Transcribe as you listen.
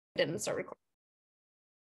didn't start recording.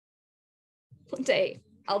 One day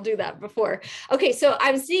I'll do that before. Okay. So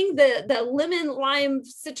I'm seeing the lemon, lime,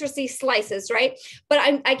 citrusy slices, right? But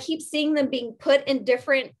I keep seeing them being put in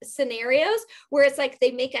different scenarios where it's like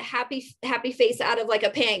they make a happy face out of like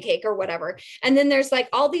a pancake or whatever. And then there's like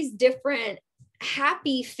all these different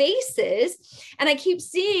happy faces, and I keep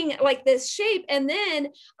seeing like this shape, and then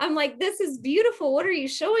I'm like, this is beautiful. What are you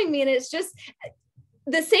showing me? And it's just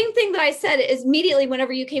the same thing that I said is immediately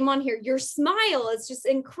whenever you came on here, your smile is just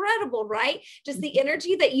incredible, right? Just the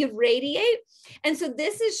energy that you radiate. And so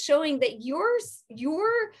this is showing that your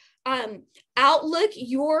outlook,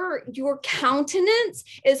 your countenance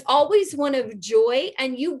is always one of joy,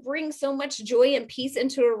 and you bring so much joy and peace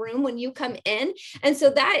into a room when you come in. And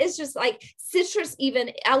so that is just like citrus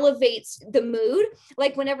even elevates the mood.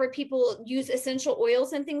 Like whenever people use essential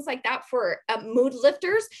oils and things like that for mood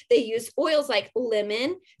lifters, they use oils like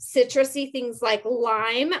lemon, citrusy things like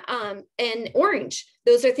lime, and orange.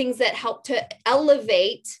 Those are things that help to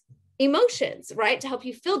elevate emotions, right? To help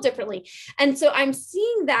you feel differently. And so I'm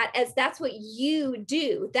seeing that as that's what you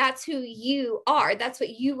do. That's who you are. That's what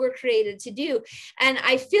you were created to do. And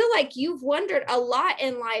I feel like you've wondered a lot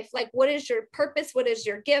in life, like, what is your purpose? What is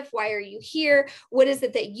your gift? Why are you here? What is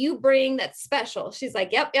it that you bring that's special? She's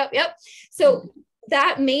like, yep. So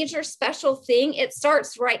that major special thing, it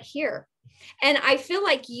starts right here. And I feel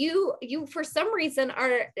like you for some reason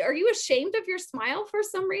are you ashamed of your smile for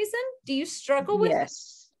some reason? Do you struggle with it?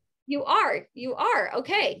 Yes. You are.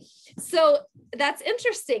 Okay. So that's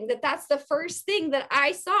interesting that's the first thing that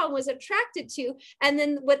I saw and was attracted to. And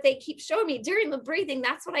then what they keep showing me during the breathing,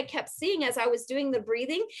 that's what I kept seeing as I was doing the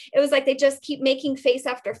breathing. It was like, they just keep making face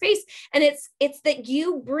after face. And it's that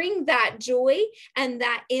you bring that joy and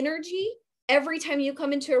that energy every time you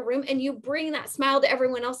come into a room, and you bring that smile to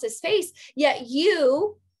everyone else's face, yet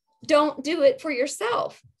you don't do it for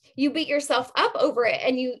yourself. You beat yourself up over it,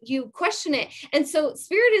 and you question it. And so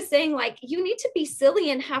Spirit is saying, like, you need to be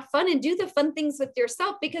silly and have fun and do the fun things with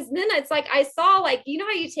yourself, because then it's like, I saw, like, you know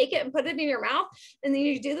how you take it and put it in your mouth and then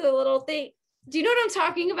you do the little thing. Do you know what I'm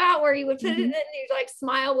talking about? Where you would put it in and you like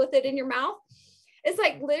smile with it in your mouth. It's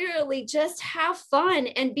like literally just have fun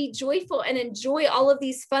and be joyful and enjoy all of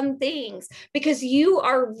these fun things, because you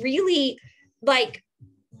are really like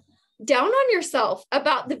down on yourself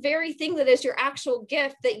about the very thing that is your actual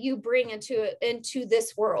gift that you bring into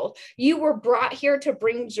this world. You were brought here to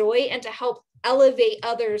bring joy and to help elevate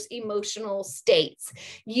others' emotional states.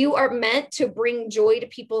 You are meant to bring joy to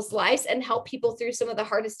people's lives and help people through some of the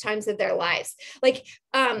hardest times of their lives. Like,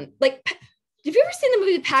 have you ever seen the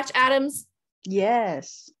movie Patch Adams?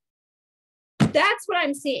 Yes. That's what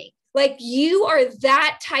I'm seeing. Like, you are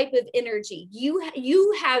that type of energy.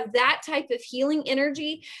 You have that type of healing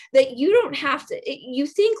energy that you don't have to, you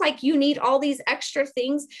think like you need all these extra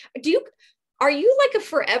things. Are you like a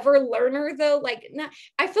forever learner though? Like, not,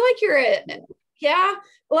 I feel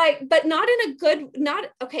like but not in a good,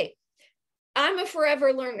 okay. I'm a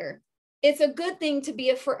forever learner. It's a good thing to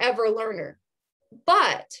be a forever learner,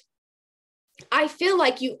 but I feel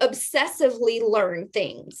like you obsessively learn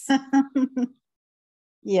things.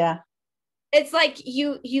 Yeah. It's like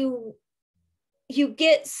you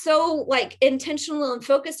get so like intentional and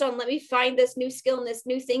focused on, let me find this new skill and this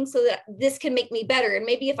new thing so that this can make me better. And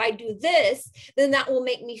maybe if I do this, then that will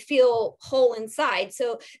make me feel whole inside.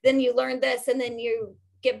 So then you learn this, and then you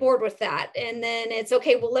get bored with that. And then it's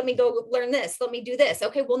okay, well, let me go learn this. Let me do this.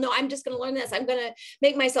 Okay, well, no, I'm just going to learn this. I'm going to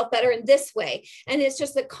make myself better in this way. And it's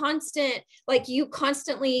just a constant, like you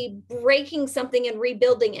constantly breaking something and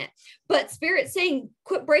rebuilding it. But Spirit's saying,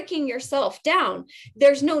 quit breaking yourself down.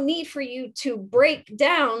 There's no need for you to break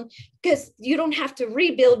down, because you don't have to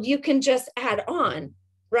rebuild. You can just add on,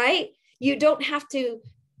 right? You don't have to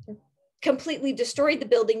completely destroy the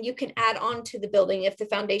building. You can add on to the building if the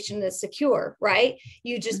foundation is secure, right?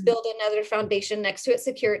 You just build another foundation next to it,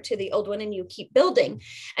 secure it to the old one, and you keep building.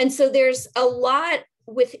 And so there's a lot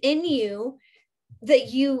within you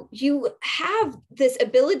that you have this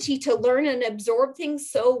ability to learn and absorb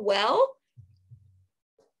things so well,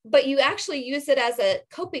 but you actually use it as a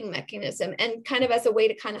coping mechanism and kind of as a way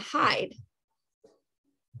to kind of hide.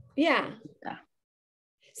 Yeah.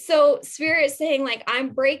 So Spirit is saying, like, I'm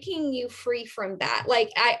breaking you free from that. Like,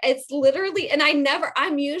 it's literally, and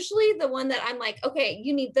I'm usually the one that I'm like, okay,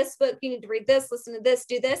 you need this book, you need to read this, listen to this,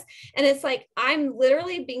 do this. And it's like, I'm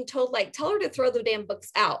literally being told, like, tell her to throw the damn books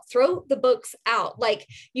out, throw the books out. Like,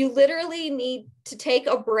 you literally need to take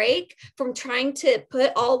a break from trying to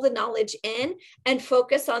put all the knowledge in and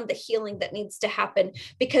focus on the healing that needs to happen.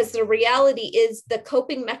 Because the reality is the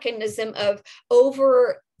coping mechanism of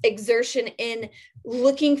exertion in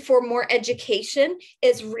looking for more education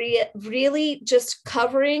is really just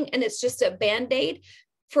covering, and it's just a band-aid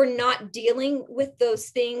for not dealing with those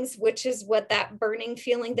things, which is what that burning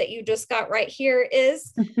feeling that you just got right here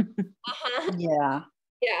is. Yeah.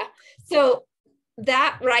 Yeah. So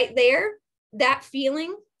that right there, that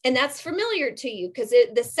feeling, and that's familiar to you because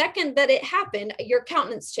the second that it happened, your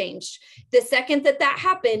countenance changed. The second that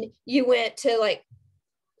happened, you went to like,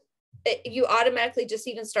 you automatically just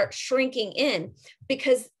even start shrinking in,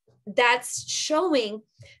 because that's showing,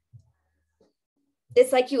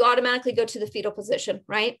 it's like you automatically go to the fetal position,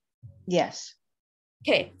 right? Yes.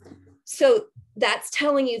 Okay. So that's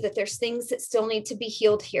telling you that there's things that still need to be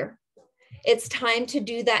healed here. It's time to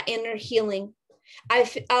do that inner healing.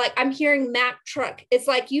 I'm hearing Mack truck. It's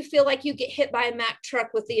like you feel like you get hit by a Mack truck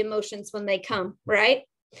with the emotions when they come, right?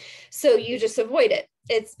 So you just avoid it.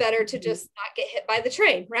 It's better to just not get hit by the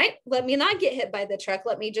train, right? Let me not get hit by the truck.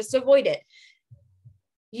 Let me just avoid it.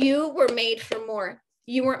 You were made for more.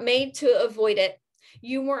 You weren't made to avoid it.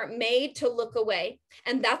 You weren't made to look away.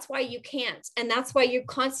 And that's why you can't. And that's why you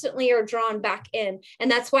constantly are drawn back in. And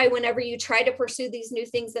that's why whenever you try to pursue these new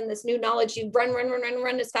things and this new knowledge, you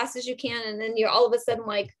run as fast as you can. And then you're all of a sudden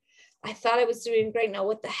like, I thought I was doing great. Now,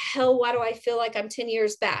 what the hell? Why do I feel like I'm 10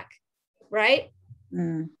 years back? Right?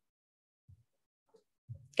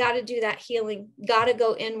 Got to do that healing. Got to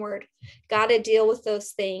go inward. Got to deal with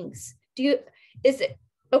those things. Do you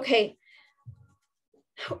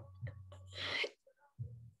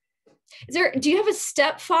have a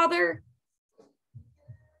stepfather?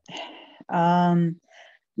 No.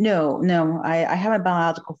 I have a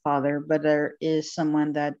biological father, but there is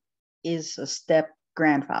someone that is a step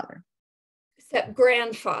grandfather. Step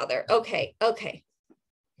grandfather. Okay.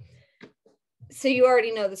 So you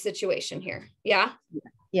already know the situation here. Yeah?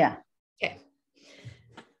 Yeah. Okay.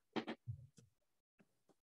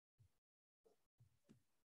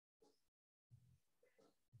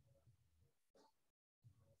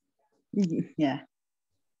 Yeah.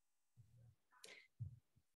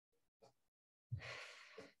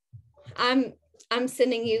 I'm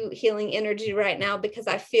sending you healing energy right now because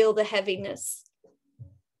I feel the heaviness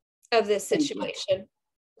of this situation.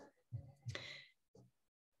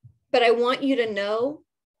 But I want you to know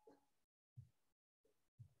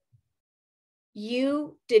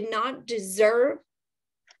you did not deserve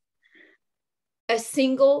a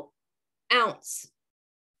single ounce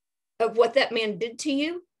of what that man did to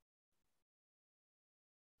you.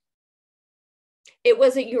 It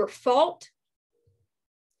wasn't your fault.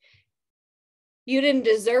 You didn't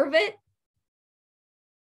deserve it.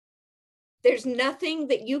 There's nothing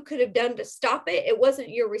that you could have done to stop it. It wasn't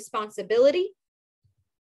your responsibility.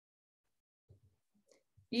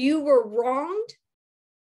 You were wronged.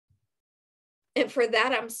 And for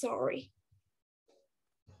that, I'm sorry.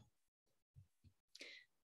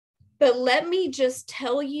 But let me just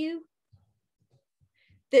tell you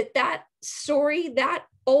that story, that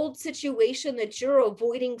old situation that you're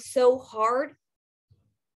avoiding so hard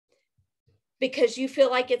because you feel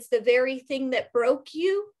like it's the very thing that broke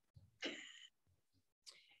you,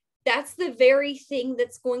 that's the very thing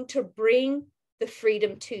that's going to bring the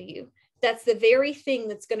freedom to you. That's the very thing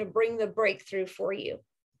that's going to bring the breakthrough for you.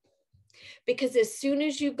 Because as soon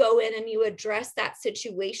as you go in and you address that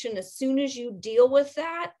situation, as soon as you deal with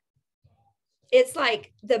that, it's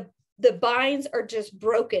like the binds are just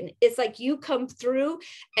broken. It's like you come through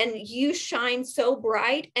and you shine so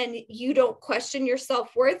bright and you don't question your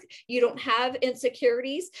self-worth. You don't have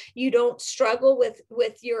insecurities. You don't struggle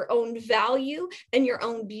with your own value and your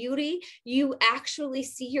own beauty. You actually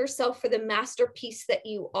see yourself for the masterpiece that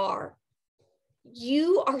you are.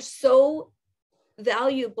 You are so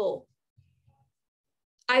valuable.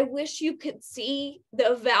 I wish you could see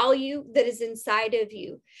the value that is inside of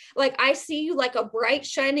you. Like I see you like a bright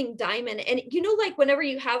shining diamond. And you know, like whenever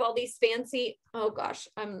you have all these fancy, oh gosh,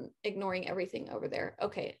 I'm ignoring everything over there.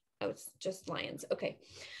 Okay. Oh, it's just lions. Okay.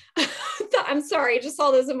 I'm sorry. I just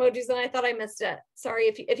saw those emojis and I thought I missed it. Sorry.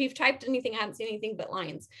 If you've typed anything, I haven't seen anything but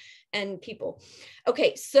lions and people.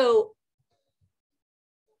 Okay. So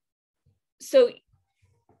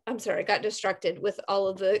I'm sorry, I got distracted with all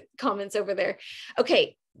of the comments over there.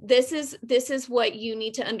 Okay, this is what you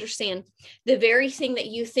need to understand. The very thing that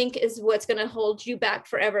you think is what's going to hold you back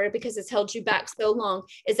forever because it's held you back so long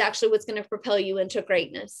is actually what's going to propel you into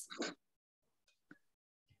greatness.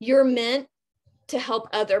 You're meant to help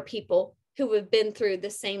other people who have been through the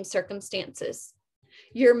same circumstances.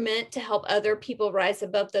 You're meant to help other people rise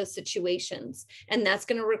above those situations. And that's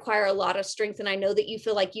going to require a lot of strength. And I know that you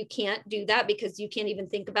feel like you can't do that because you can't even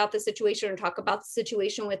think about the situation or talk about the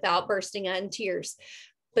situation without bursting out in tears.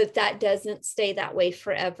 but that doesn't stay that way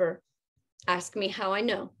forever. Ask me how I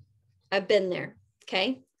know. I've been there.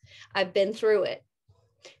 Okay. I've been through it.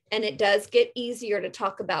 And it does get easier to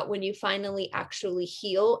talk about when you finally actually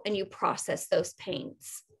heal and you process those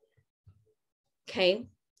pains. Okay.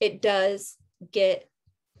 It does get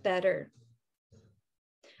better.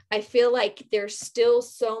 I feel like there's still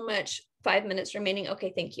so much, 5 minutes remaining.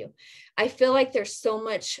 Okay. Thank you. I feel like there's so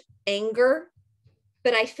much anger,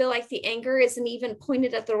 but I feel like the anger isn't even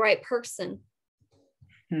pointed at the right person.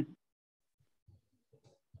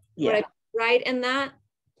 Yeah. Right in that?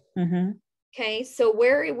 Mm-hmm. Okay, so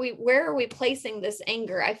where are we placing this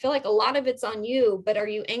anger? I feel like a lot of it's on you, but are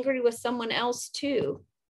you angry with someone else too?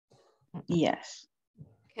 Yes.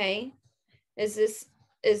 Okay. Is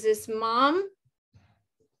this mom,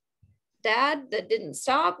 dad that didn't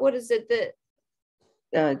stop? What is it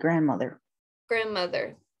that grandmother.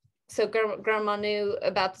 Grandmother. So grandma knew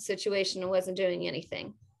about the situation and wasn't doing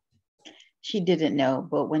anything. She didn't know,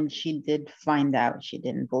 but when she did find out, she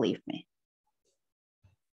didn't believe me.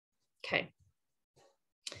 Okay.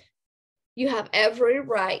 You have every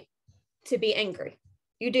right to be angry.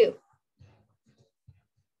 You do.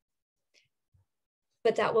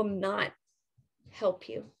 But that will not help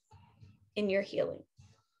you in your healing.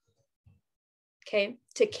 Okay.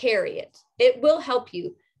 To carry it. It will help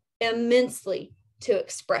you immensely to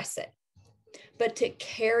express it. But to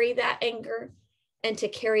carry that anger and to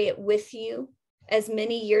carry it with you as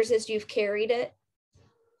many years as you've carried it,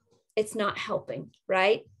 it's not helping,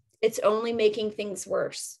 right? It's only making things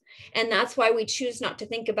worse. And that's why we choose not to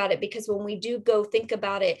think about it, because when we do go think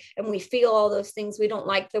about it and we feel all those things, we don't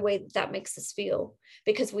like the way that makes us feel,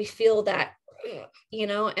 because we feel that,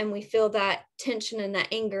 and we feel that tension and that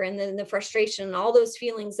anger and then the frustration and all those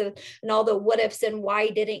feelings and all the what ifs and why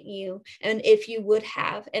didn't you? And if you would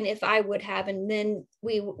have, and if I would have, and then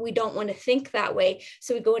we don't want to think that way.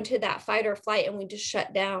 So we go into that fight or flight and we just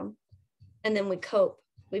shut down, and then we cope,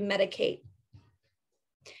 we medicate.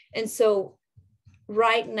 And so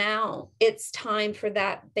right now it's time for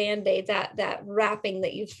that Band-Aid, that wrapping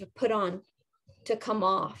that you've put on, to come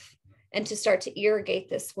off and to start to irrigate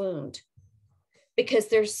this wound, because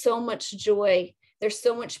there's so much joy, there's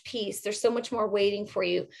so much peace, there's so much more waiting for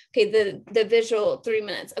you. Okay, the visual, 3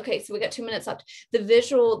 minutes. Okay, so we got 2 minutes left. The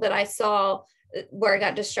visual that I saw where I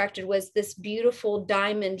got distracted was this beautiful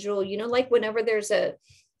diamond jewel, like whenever there's a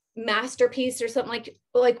masterpiece or something,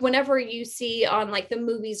 like whenever you see on like the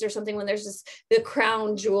movies or something, when there's the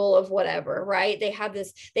crown jewel of whatever, right? They have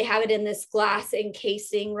it in this glass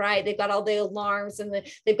encasing, right? They've got all the alarms and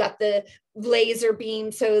they've got the laser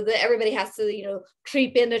beam so that everybody has to,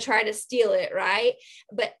 creep in to try to steal it, right?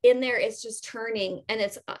 But in there it's just turning, and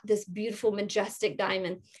it's this beautiful, majestic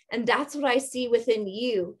diamond. And that's what I see within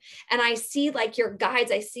you. And I see like your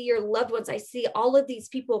guides, I see your loved ones, I see all of these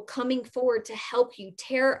people coming forward to help you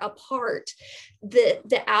tear apart the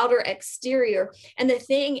outer exterior. And the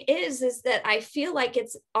thing is that I feel like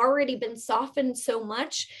it's already been softened so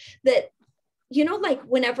much that, like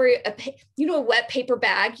whenever a wet paper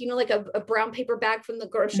bag, like a brown paper bag from the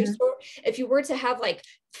grocery store, if you were to have like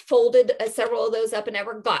folded several of those up and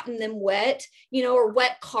ever gotten them wet, or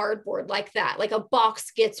wet cardboard like that, like a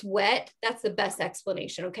box gets wet, that's the best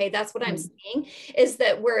explanation. Okay. That's what I'm saying, is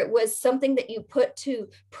that where it was something that you put to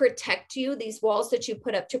protect you, these walls that you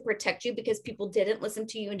put up to protect you because people didn't listen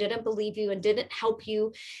to you and didn't believe you and didn't help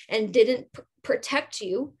you and didn't protect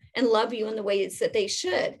you and love you in the ways that they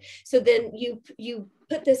should. So then you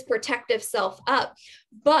put this protective self up.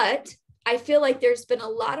 But I feel like there's been a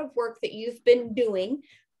lot of work that you've been doing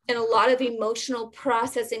and a lot of emotional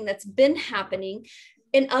processing that's been happening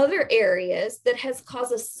in other areas that has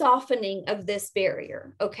caused a softening of this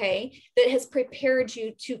barrier, okay, that has prepared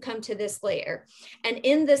you to come to this layer. And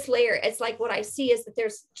in this layer, it's like what I see is that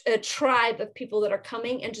there's a tribe of people that are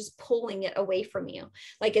coming and just pulling it away from you.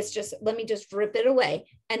 Like, it's just, let me just rip it away.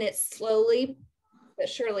 And it's slowly but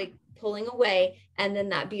surely pulling away. And then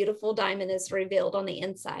that beautiful diamond is revealed on the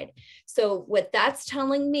inside. So what that's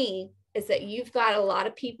telling me is that you've got a lot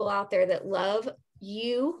of people out there that love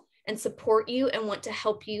you and support you and want to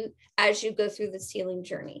help you as you go through this healing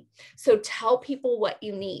journey. So tell people what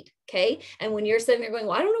you need, okay? And when you're sitting there going,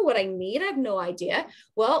 well, I don't know what I need, I have no idea.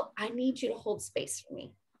 Well, I need you to hold space for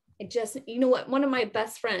me. It just, you know what, one of my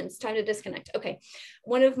best friends, time to disconnect. Okay,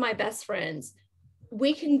 one of my best friends,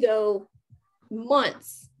 we can go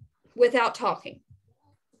months without talking.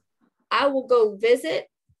 I will go visit,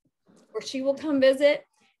 or she will come visit,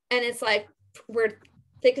 and it's like we're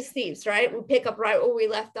thick as thieves, right? We pick up right where we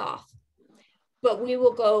left off, but we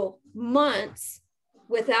will go months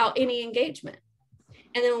without any engagement.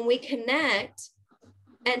 And then when we connect,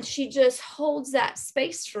 And she just holds that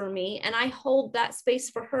space for me, and I hold that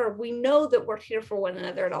space for her. We know that we're here for one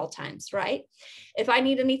another at all times, right? If I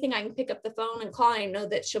need anything, I can pick up the phone and call. I know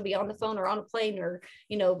that she'll be on the phone or on a plane, or,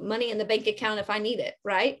 you know, money in the bank account if I need it,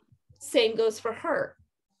 right? Same goes for her.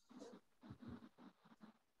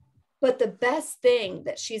 But the best thing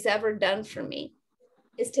that she's ever done for me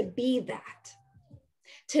is to be that.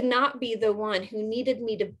 To not be the one who needed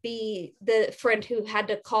me to be the friend who had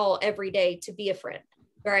to call every day to be a friend,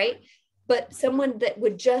 right? But someone that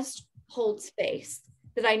would just hold space,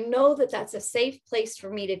 that I know that that's a safe place for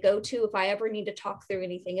me to go to if I ever need to talk through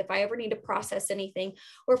anything, if I ever need to process anything,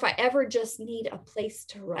 or if I ever just need a place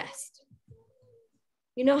to rest.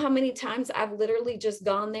 You know how many times I've literally just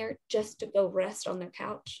gone there just to go rest on their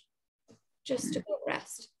couch, just to go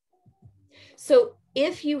rest. So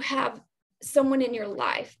if you have someone in your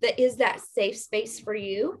life that is that safe space for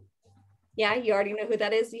you, yeah, you already know who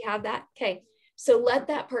that is. You have that. Okay. So let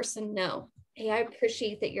that person know, hey, I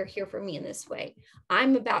appreciate that you're here for me in this way.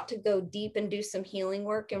 I'm about to go deep and do some healing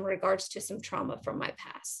work in regards to some trauma from my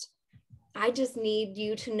past. I just need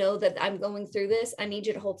you to know that I'm going through this. I need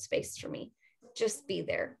you to hold space for me. Just be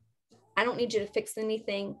there. I don't need you to fix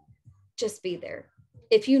anything. Just be there.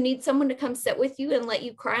 If you need someone to come sit with you and let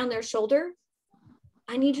you cry on their shoulder,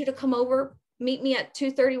 I need you to come over, meet me at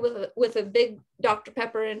 2:30 with a big Dr.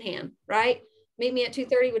 Pepper in hand, right? Meet me at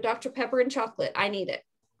 2:30 with Dr. Pepper and chocolate. I need it.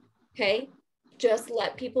 Okay. Just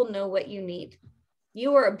let people know what you need.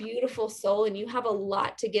 You are a beautiful soul, and you have a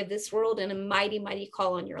lot to give this world, and a mighty, mighty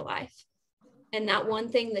call on your life. And that one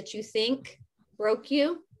thing that you think broke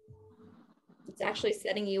you, it's actually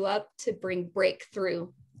setting you up to bring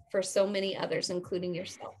breakthrough for so many others, including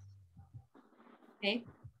yourself. Okay.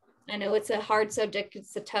 I know it's a hard subject.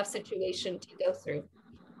 It's a tough situation to go through,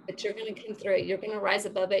 but you're going to come through it. You're going to rise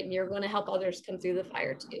above it, and you're going to help others come through the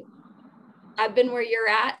fire too. I've been where you're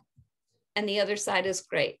at, and the other side is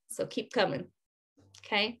great. So keep coming.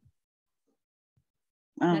 Okay.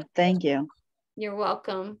 Oh, thank you. You're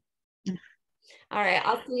welcome. All right.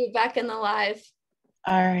 I'll see you back in the live.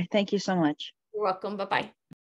 All right. Thank you so much. You're welcome. Bye-bye.